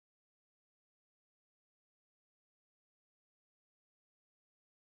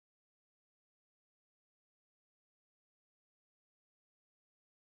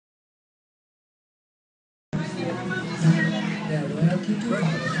their loyalty to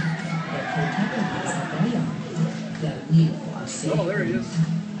others, their protectiveness of their young, their need for a safe. Oh, there he is.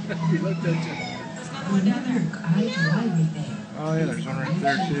 He looked at you. We never look eye to eye with them. Oh yeah, there's one right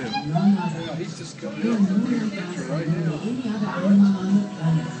there too. None other. Yeah, he's just coming They in. know like us more than any other animal on the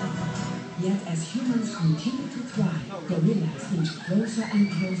planet. Yet as humans continue to thrive, gorillas inch closer and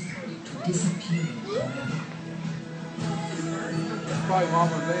closer to disappearing forever. That's probably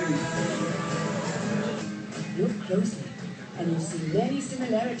mama and baby. Look closely, and you see many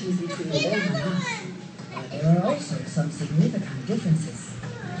similarities between them and us. But there are also some significant differences.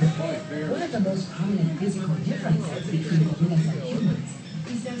 One of the most prominent physical differences between gorillas and humans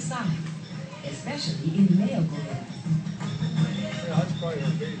is their size, especially in male gorillas.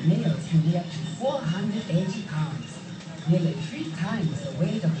 Males can weigh up to 480 pounds, nearly 3 times the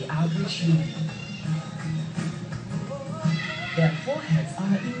weight of the average human. Their foreheads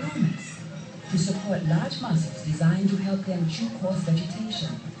are enormous, to support large muscles designed to help them chew coarse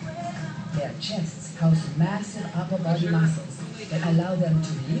vegetation. Their chests house massive upper body muscles that allow them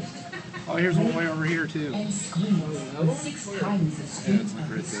to lift, Oh, here's one way over here too. and squeeze with 6 times the strength of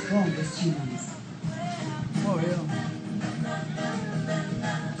the strongest humans. Oh, yeah.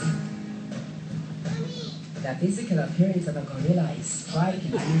 The physical appearance of a gorilla is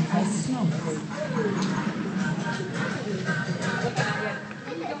striking and impresses no one.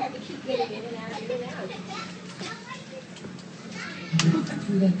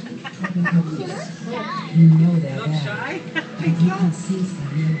 Through the thick tropical woods, you know they're there, but you can sense them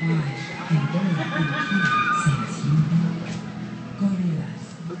nearby, and they're in sense you. Gorillas,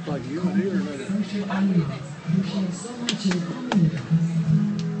 Looks like you and here, doesn't it? social animals who share so much in common with us.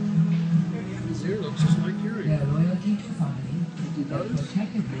 His ear looks just like your ear. Their loyalty to family, their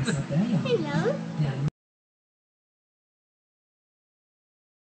protectiveness of their young, Hello. their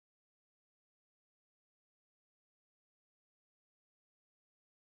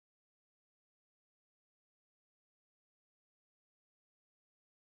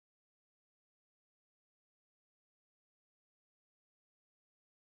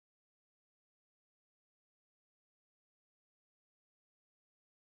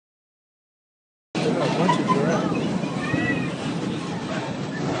A bunch of giraffes.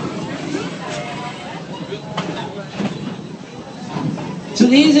 So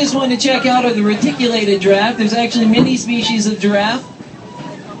the easiest one to check out are the reticulated giraffe. There's actually many species of giraffe.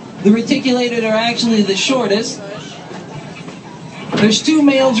 The reticulated are actually the shortest. There's 2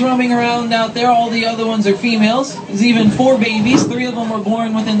 males roaming around out there. All the other ones are females. There's even 4 babies. 3 of them were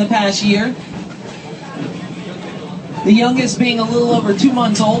born within the past year. The youngest being a little over 2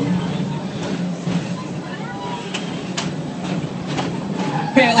 months old.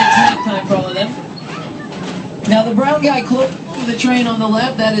 Apparently it's nap time for all of them. Now the brown guy close to the train on the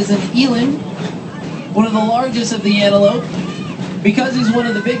left, that is an eland, one of the largest of the antelope. Because he's one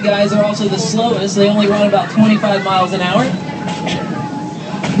of the big guys, they're also the slowest. They only run about 25 miles an hour.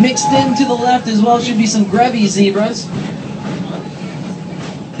 Mixed in to the left as well should be some Grevy zebras. I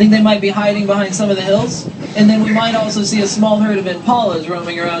think they might be hiding behind some of the hills. And then we might also see a small herd of impalas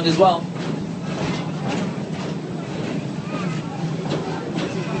roaming around as well.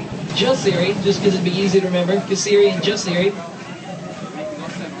 Jussiri, just because it'd be easy to remember. Kasiri and Jussiri.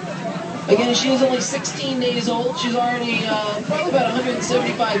 Again, she is only 16 days old. She's already probably about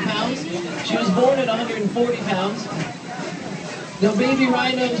 175 pounds. She was born at 140 pounds. Now, baby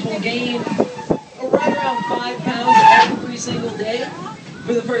rhinos will gain right around 5 pounds every single day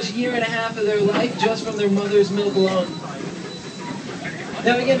for the first 1.5 years of their life just from their mother's milk alone.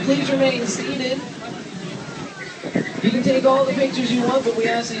 Now, again, please remain seated. You can take all the pictures you want, but we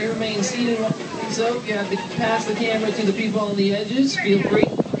ask that you remain seated while doing so. If you have to pass the camera to the people on the edges, feel free.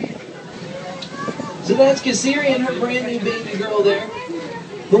 So that's Kasiri and her brand new baby girl there.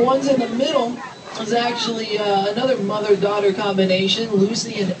 The ones in the middle is actually another mother-daughter combination.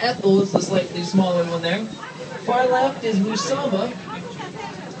 Lucy and Ethel is the slightly smaller one there. Far left is Musamba.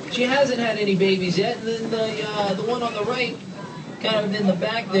 She hasn't had any babies yet. And then the one on the right, kind of in the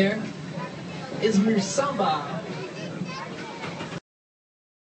back there, is Musamba.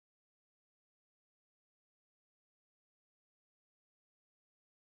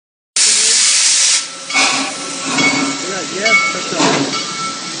 Yes, that's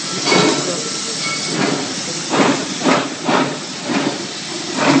right.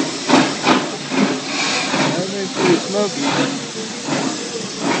 That makes pretty smoky.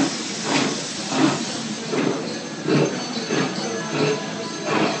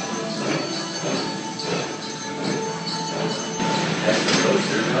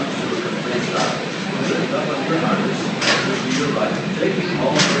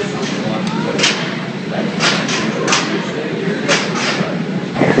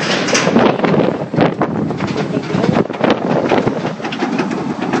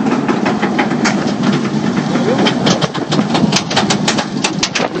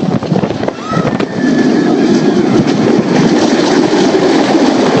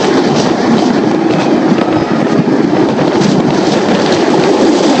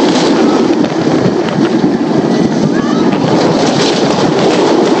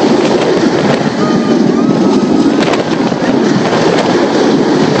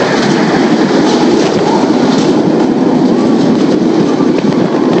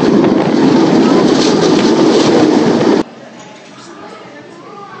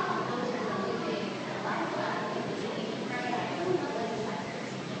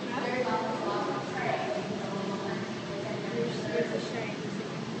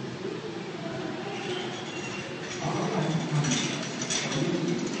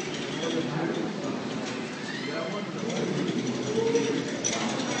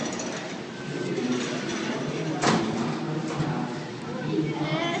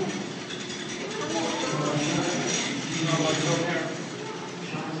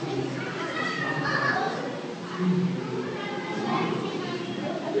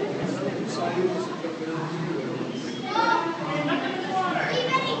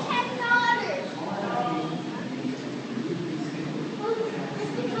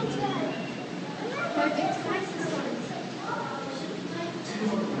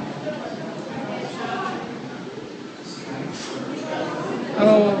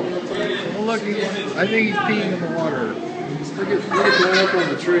 Oh, well, look, I think he's peeing in the water. Look at the one up on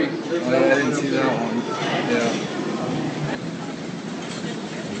the tree. Oh, yeah, I didn't see that one. Yeah.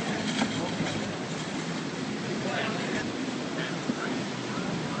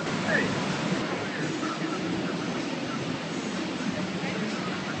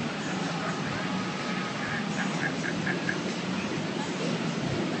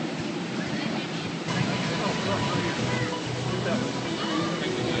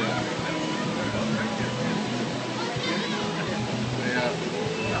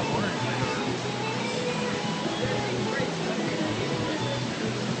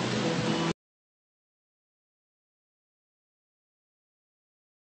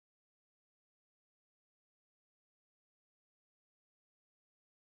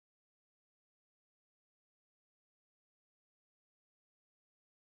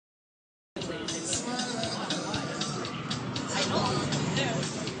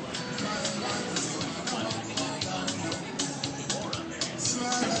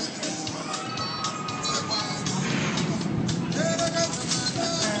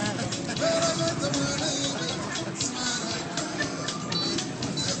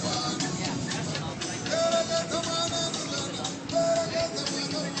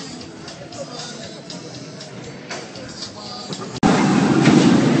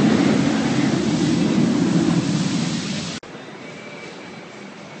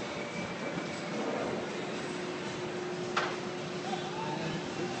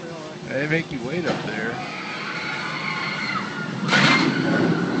 They make you wait up there.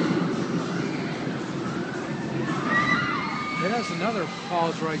 And that's another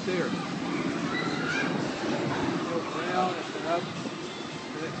pause right there. Go down and up,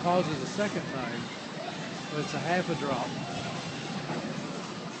 and it pauses a second time, but it's a half a drop.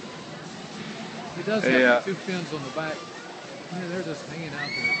 It does have 2 fins on the back. Yeah, they're just hanging out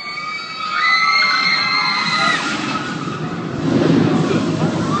there.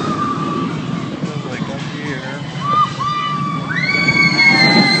 Like up here.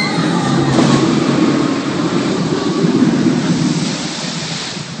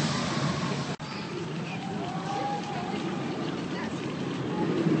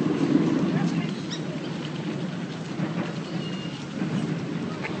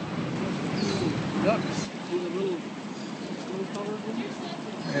 Ducks. See the little colored ones?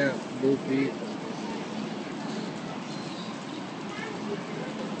 Yeah, blue feet.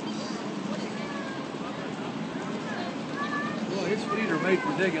 Well, his feet are made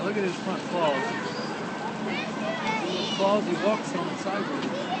for digging. Look at his front claws. Those claws he walks on sideways.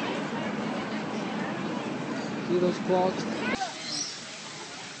 See those claws?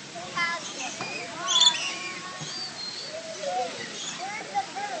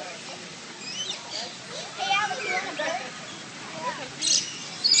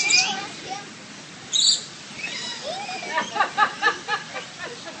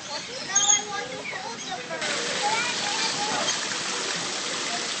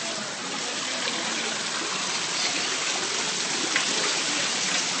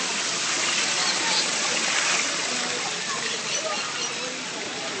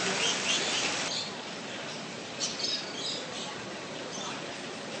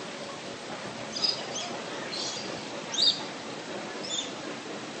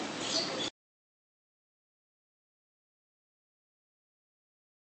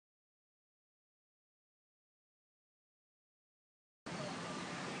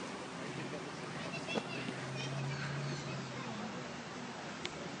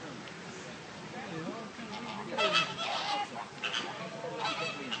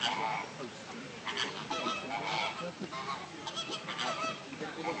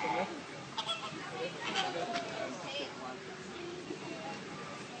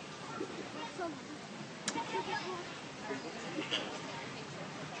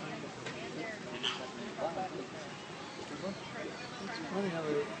 It's funny how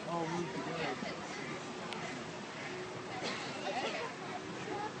they all move together.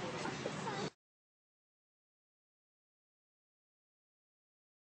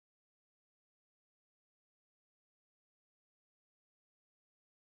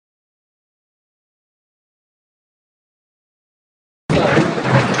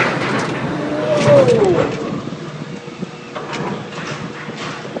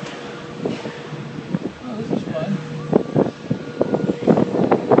 Oh, this is fun.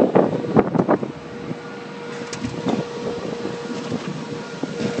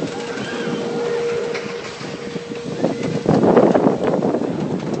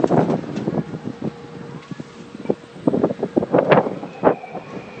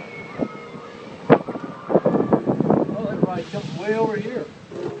 comes way over here.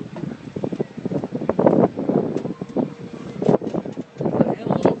 The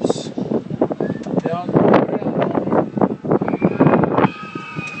antelopes down around.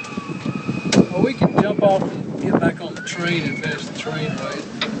 Well, we can jump off and get back on the train and finish the train ride.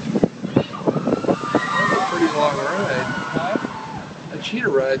 That's a pretty long ride. Huh? A cheetah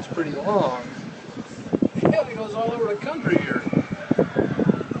ride's pretty long. Yeah, it goes all over the country here.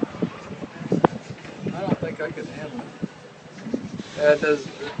 I don't think I could handle it. Yeah, it does.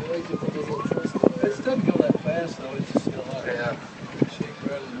 It doesn't go that fast though. It's just still out. Yeah. Shake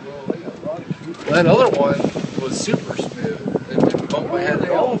rather than roll. They got a lot of cute. That other one was super smooth. It didn't bump my head The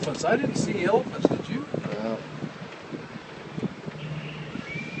at all. elephants. I didn't see elephants. Did you? No.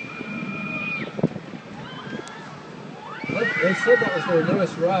 They said that was their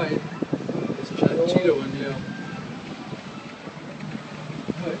newest ride. This cheetah one, yeah.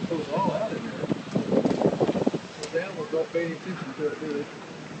 Oh, it goes all out of here. The animals don't pay any attention to it, do they?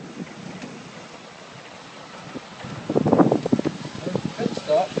 There's a pit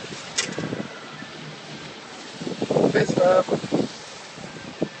stop. Pit stop.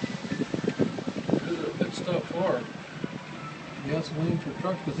 There's a pit stop for gasoline for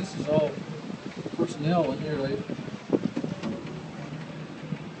trucks, because this is all personnel in here.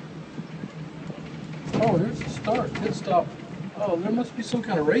 Oh, there's a start, pit stop. Oh, there must be some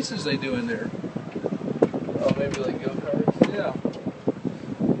kind of races they do in there. Oh, maybe like go-karts? Yeah.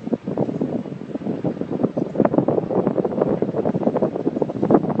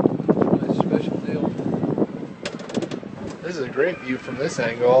 Nice special deal. This is a great view from this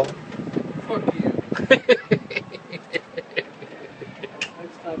angle. Fuck you.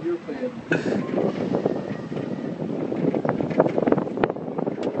 Next time you're paying. This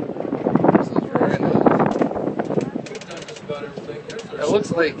is very nice. We've done just about everything. It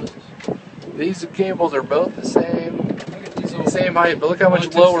looks like these cables are both the same. Look at these old Same height, but look how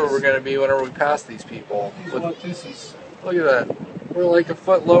much lower we're going to be whenever we pass these people. these With- Watusis. Look at that. We're like a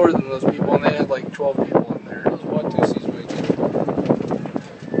foot lower than those people, and they had like 12 people in there. Those Watusis right there.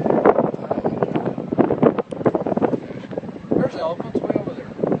 There's elephants way over there.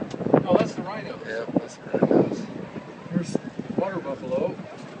 Oh, that's the rhino. Yep, that's very nice. There's water buffalo.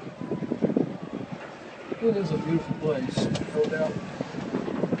 It is a beautiful place, no doubt.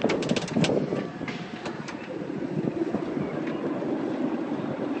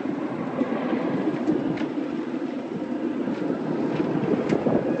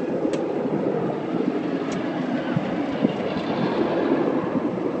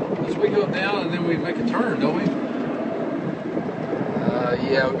 As we go down and then we make a turn, don't we?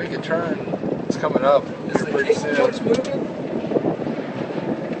 Yeah, we make a turn. It's coming up Is the pretty cable what's soon. moving?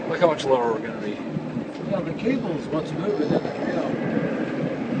 Look how much lower we're going to be. Yeah, the cable is what's moving, isn't it? Yeah.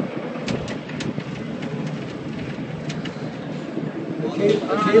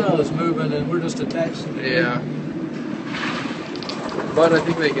 The cable is moving and we're just attached to the Yeah. But I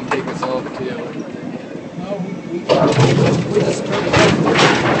think they can take us off too. No, we just turn it on.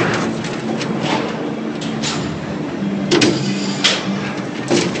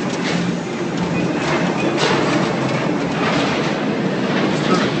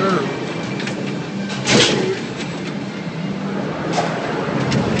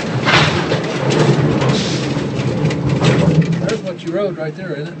 There's what you rode right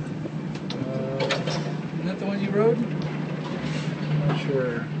there, isn't it? Isn't that the one you rode? Not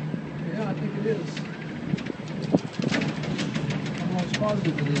sure. Yeah, I think it is. I'm almost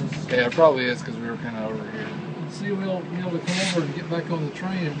positive it is. Yeah, it probably is because we were kind of over here. Let's see, we'll be able to come over and get back on the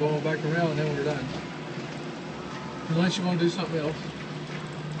train and go back around, and then we're done. Unless you want to do something else.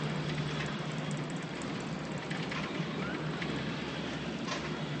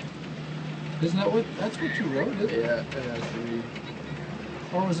 Isn't that that's what you wrote, isn't it? Yeah, it has to be.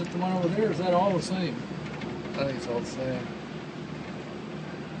 Or was it the one over there? Is that all the same? I think it's all the same.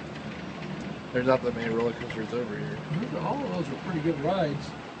 There's not that many roller coasters over here. All of those are pretty good rides.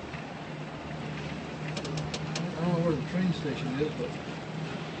 I don't know where the train station is, but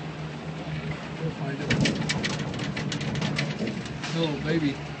we'll find it. Hello,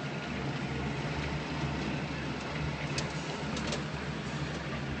 baby.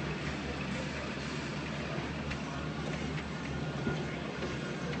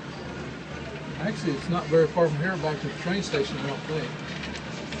 Actually, it's not very far from here back to the train station, I don't think.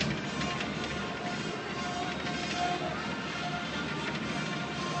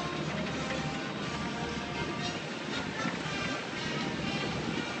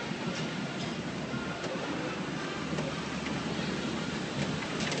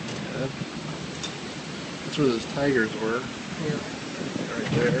 That's where those tigers were. Where?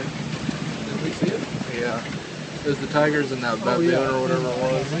 Right there. Did we see it? Yeah. There's the tigers and that baboon or whatever it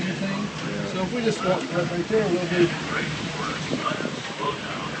was. Yeah. So if we just walk right there, we'll be...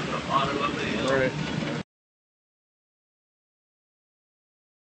 Alright.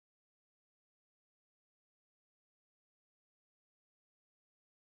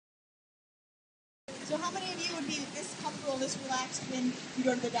 So how many of you would be this comfortable, this relaxed when you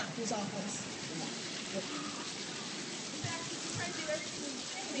go to the doctor's office?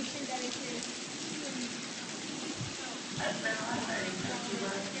 Make sure that it's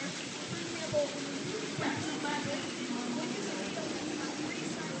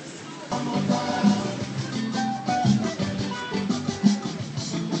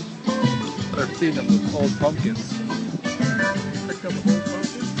They're feeding them the old pumpkins. Picked up a whole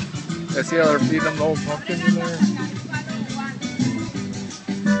pumpkin. I see how they're feeding them the old pumpkins in there.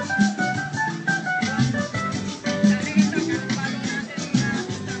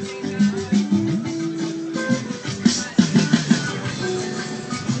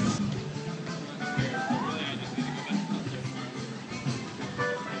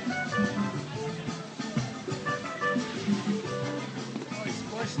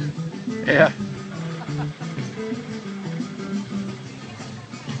 Yeah.